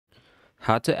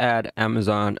How to add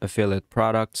Amazon affiliate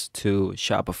products to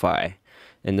Shopify.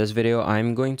 In this video,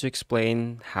 I'm going to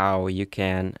explain how you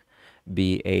can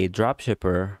be a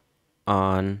dropshipper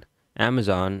on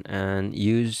Amazon and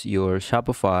use your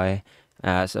Shopify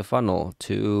as a funnel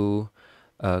to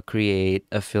create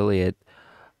affiliate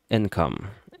income.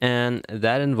 And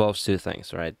that involves two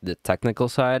things, right? The technical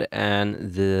side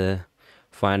and the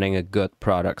finding a good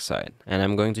product side. And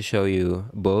I'm going to show you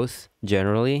both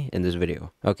generally in this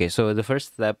video. Okay, so the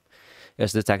first step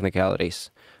is the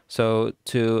technicalities. So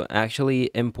to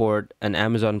actually import an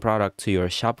Amazon product to your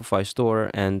Shopify store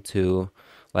and to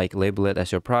label it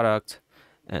as your product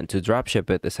and to dropship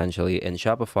it essentially in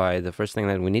Shopify, the first thing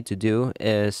that we need to do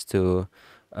is to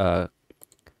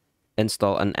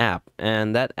install an app,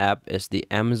 and that app is the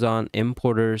Amazon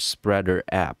Importer Spreader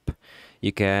app.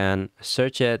 You can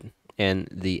search it in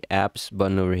the apps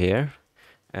button over here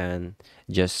and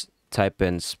just type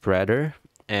in spreader,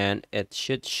 and it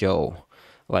should show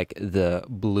like the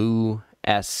blue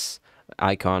S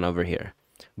icon over here.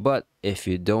 But if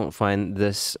you don't find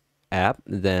this app,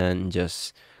 then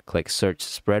just click search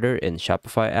spreader in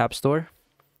Shopify App Store,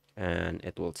 and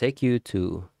it will take you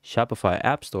to Shopify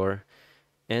App Store.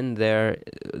 In there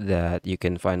that you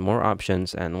can find more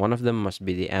options, and one of them must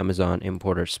be the Amazon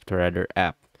Importer Spreader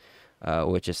app,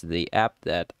 which is the app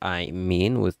that I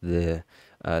mean with the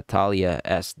Talia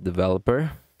S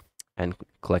developer, and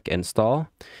click install.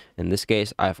 In this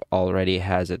case, I've already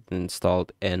has it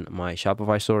installed in my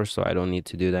Shopify store, so I don't need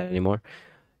to do that anymore.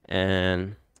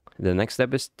 And the next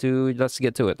step is let's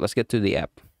get to it. Let's get to the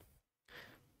app.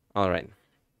 All right.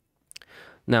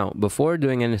 Now, before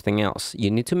doing anything else,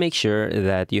 you need to make sure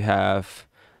that you have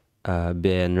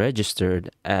been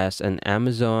registered as an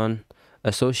Amazon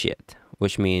associate,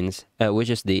 which is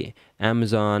the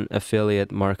Amazon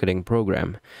Affiliate Marketing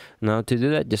Program. Now, to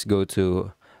do that, just go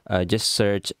to just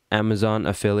search Amazon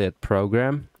Affiliate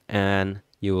Program, and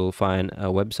you will find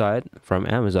a website from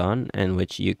Amazon in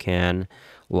which you can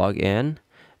log in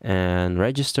and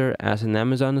register as an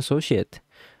Amazon associate.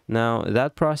 Now,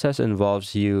 that process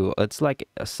involves it's like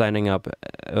signing up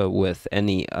with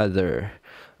any other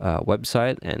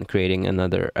website and creating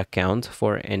another account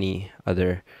for any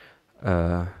other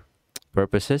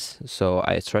purposes. So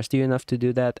I trust you enough to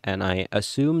do that, and I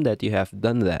assume that you have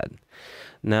done that.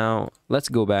 Now, let's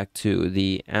go back to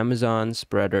the Amazon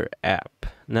Spreader app.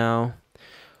 Now,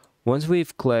 once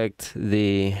we've clicked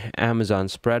the Amazon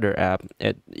Spreader app,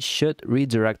 it should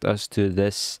redirect us to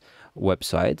this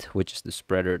website, which is the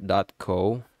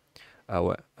spreader.co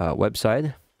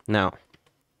website. Now,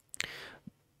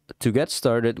 to get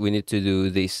started, we need to do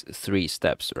these 3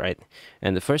 steps, right?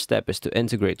 And the first step is to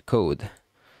integrate code.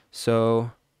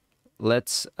 So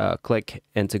let's click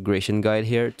integration guide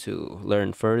here to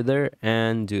learn further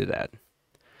and do that.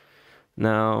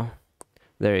 Now,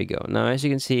 there you go. Now, as you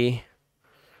can see,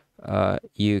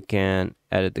 you can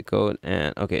edit the code,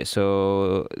 and okay,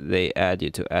 so they add you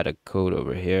to add a code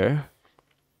over here.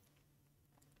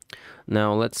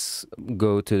 Now let's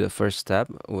go to the first step,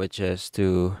 which is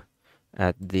to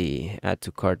add the add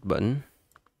to cart button,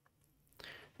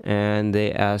 and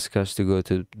they ask us to go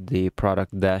to the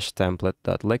product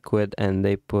template.liquid,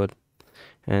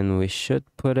 and we should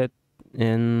put it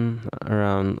in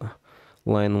around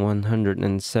line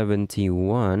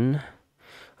 171.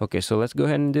 Okay, so let's go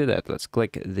ahead and do that. Let's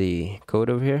click the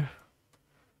code over here,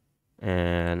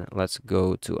 and let's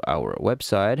go to our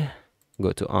website,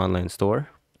 go to online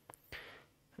store,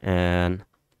 and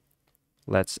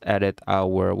let's edit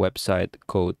our website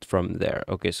code from there.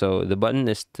 Okay, so the button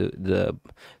is the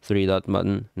 3-dot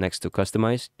button next to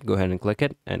customize. Go ahead and click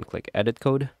it and click edit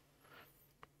code.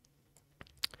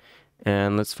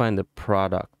 And let's find the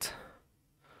product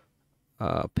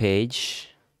page,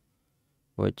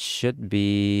 which should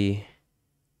be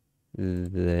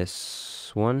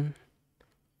this one.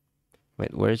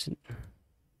 Wait, where is it?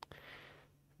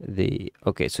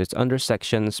 Okay, so it's under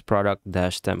sections, product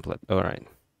template. All right.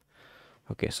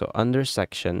 Okay, so under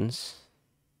sections,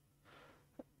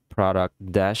 product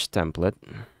template.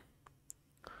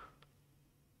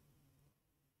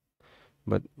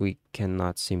 But we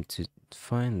cannot seem to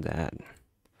find that.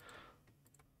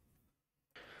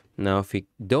 Now, if we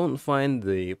don't find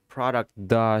the product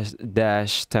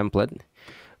template,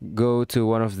 go to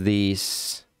one of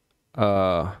these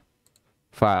file.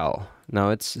 Now,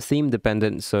 it's theme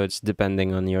dependent, so it's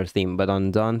depending on your theme. But on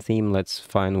Dawn theme, let's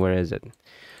find where is it.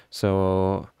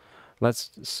 So let's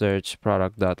search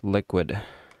product.liquid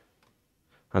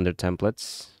under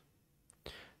templates.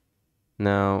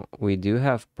 Now, we do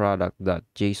have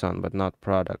product.json, but not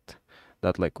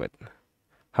product.liquid.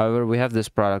 However, we have this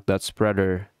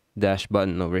product.spreader dash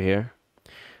button over here.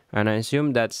 And I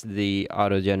assume that's the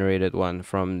auto-generated one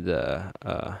from the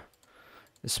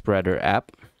spreader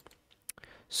app.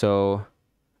 So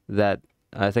that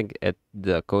I think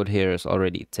the code here is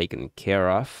already taken care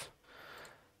of.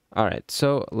 All right,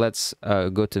 so let's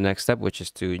go to the next step, which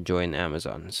is to join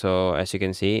Amazon. So as you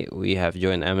can see, we have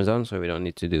joined Amazon, so we don't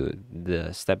need to do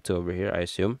the step 2 over here, I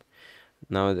assume.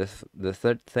 Now the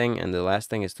third thing and the last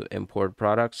thing is to import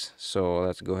products. So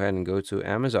let's go ahead and go to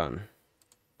Amazon.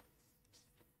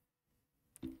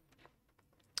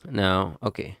 Now,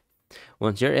 okay.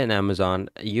 Once you're in Amazon,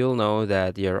 you'll know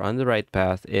that you're on the right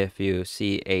path if you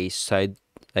see a site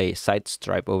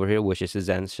stripe over here, which is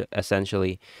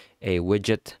essentially a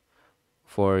widget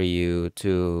for you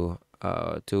to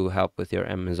help with your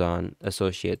Amazon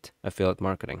associate affiliate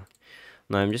marketing.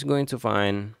 Now I'm just going to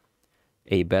find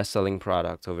a best-selling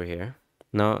product over here.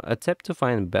 Now a tip to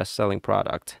find best-selling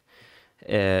product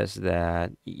is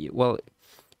that, well,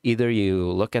 either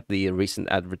you look at the recent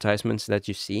advertisements that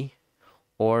you see,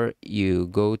 or you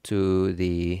go to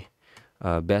the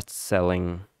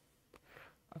best-selling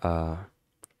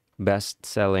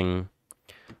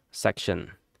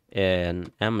section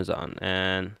in Amazon,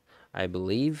 and I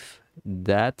believe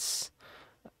that's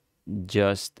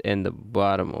just in the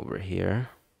bottom over here.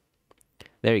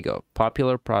 There you go.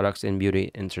 Popular products in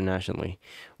beauty internationally,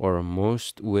 or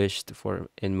most wished for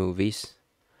in movies,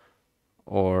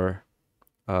 or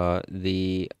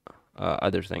the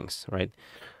other things, right?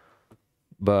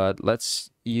 But let's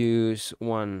use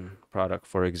one product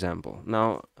for example.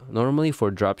 Now, normally for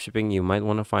dropshipping, you might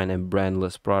want to find a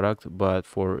brandless product, but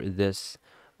for this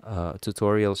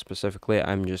tutorial specifically,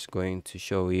 I'm just going to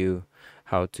show you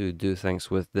how to do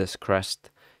things with this Crest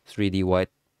 3D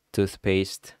white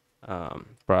toothpaste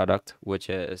product, which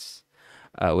has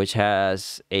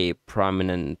a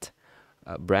prominent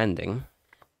branding.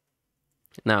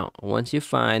 Now, once you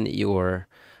find your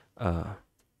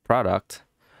product,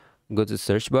 go to the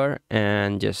search bar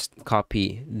and just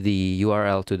copy the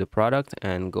URL to the product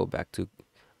and go back to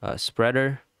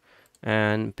spreader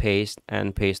and paste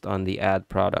on the add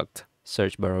product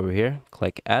search bar over here.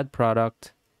 Click add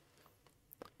product,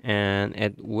 and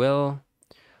it will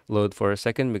load for a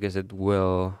second because it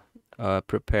will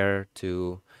prepare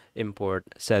to import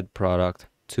said product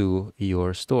to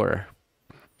your store.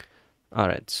 All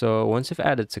right, so once you've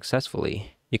added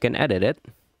successfully, you can edit it.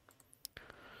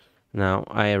 Now,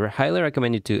 I highly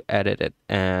recommend you to edit it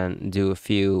and do a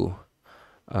few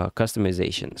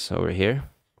customizations over here.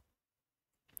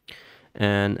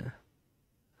 And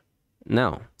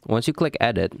now, once you click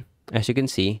edit, as you can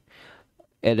see,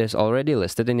 it is already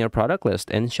listed in your product list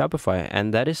in Shopify.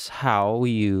 And that is how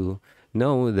you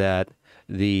know that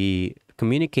the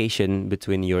communication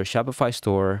between your Shopify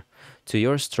store to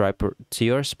your Stripe, to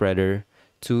your spreader,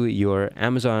 to your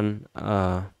Amazon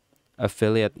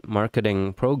affiliate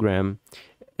marketing program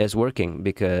is working,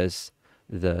 because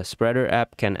the spreader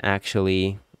app can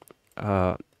actually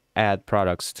add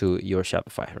products to your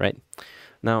Shopify, right?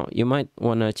 Now you might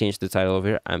want to change the title over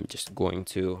here. I'm just going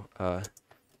to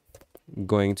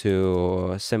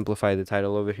simplify the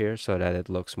title over here so that it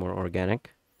looks more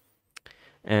organic.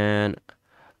 And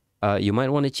you might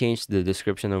want to change the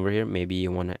description over here. Maybe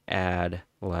you want to add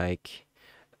like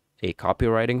a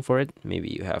copywriting for it. Maybe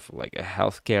you have like a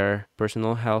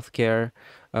personal healthcare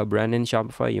brand in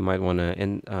Shopify. You might want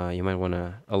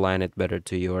to align it better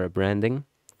to your branding.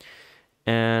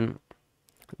 And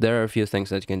there are a few things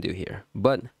that you can do here,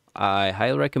 but I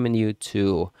highly recommend you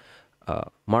to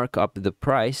mark up the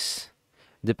price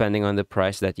depending on the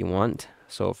price that you want.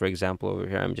 So for example, over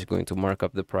here, I'm just going to mark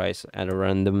up the price at a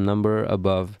random number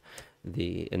above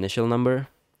the initial number,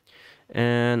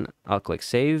 and I'll click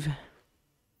save.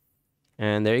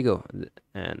 And there you go.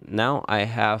 And now I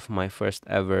have my first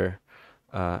ever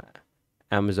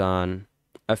Amazon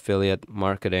affiliate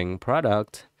marketing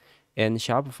product in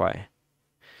Shopify.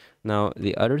 Now,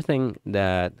 the other thing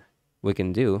that we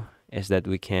can do is that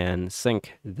we can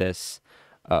sync this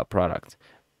product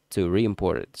to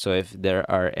re-import it. So if there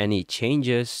are any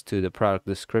changes to the product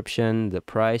description, the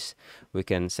price, we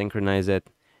can synchronize it,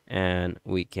 and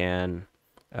we can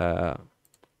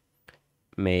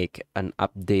make an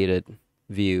updated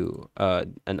view,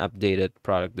 an updated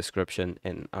product description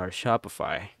in our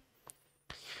Shopify.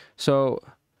 So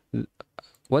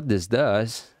what this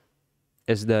does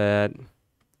is that,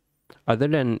 other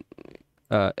than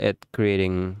it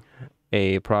creating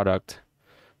a product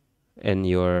in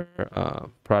your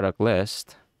product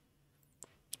list,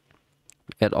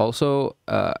 it also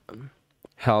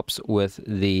helps with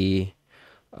the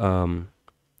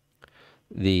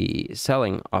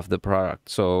selling of the product.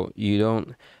 So you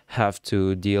don't have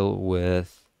to deal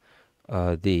with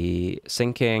the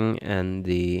syncing and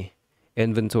the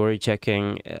inventory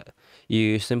checking,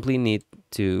 you simply need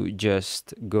to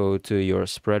just go to your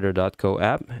spreader.co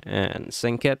app and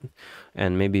sync it,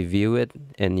 and maybe view it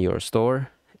in your store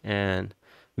and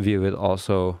view it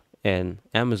also in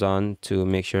Amazon to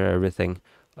make sure everything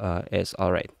is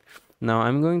all right. Now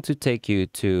I'm going to take you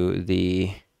to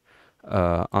the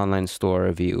online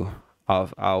store view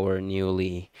of our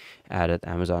newly added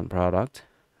Amazon product.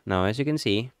 Now, as you can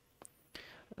see,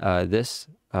 this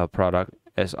product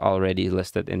is already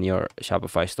listed in your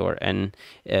Shopify store, and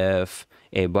if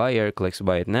a buyer clicks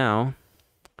buy it now,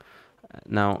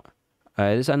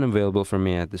 it is unavailable for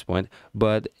me at this point.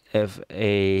 But if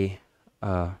a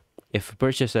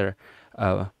purchaser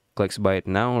clicks buy it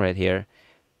now right here,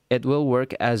 it will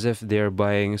work as if they're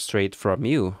buying straight from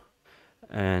you,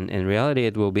 and in reality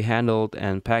it will be handled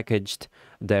and packaged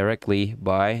directly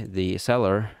by the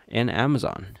seller in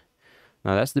Amazon.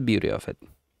 Now that's the beauty of it.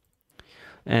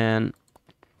 And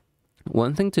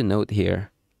one thing to note here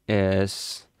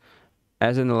is,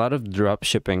 as in a lot of drop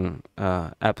shipping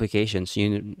applications,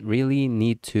 you really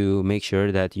need to make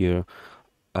sure that you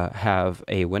have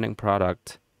a winning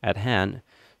product at hand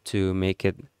to make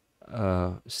it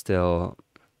still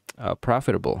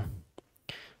profitable.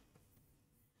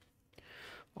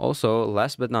 Also,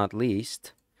 last but not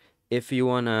least, if you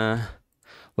wanna,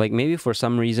 like maybe for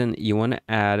some reason you want to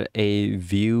add a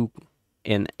view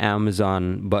in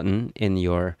Amazon button in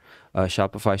your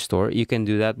Shopify store, you can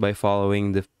do that by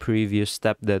following the previous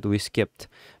step that we skipped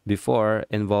before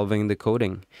involving the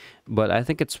coding. But I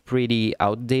think it's pretty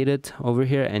outdated over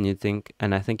here, and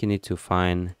I think you need to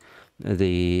find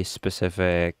the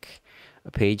specific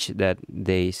page that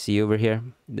they see over here,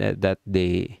 that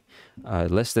they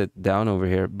listed down over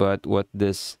here. But what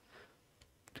this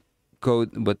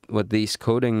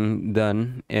coding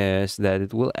done is that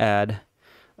it will add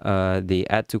the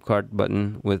add to cart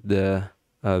button with the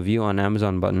view on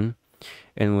Amazon button,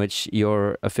 in which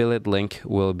your affiliate link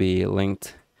will be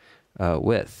linked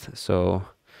with. So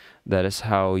that is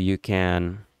how you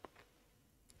can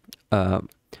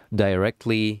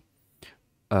directly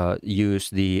use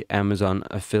the Amazon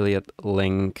affiliate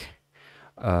link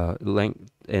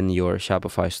in your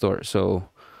Shopify store. So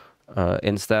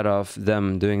instead of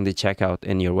them doing the checkout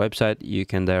in your website, you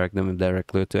can direct them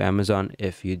directly to Amazon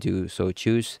if you do so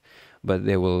choose, but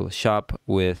they will shop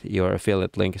with your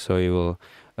affiliate link, so you will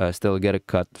still get a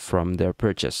cut from their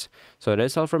purchase. So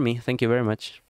that's all from me. Thank you very much.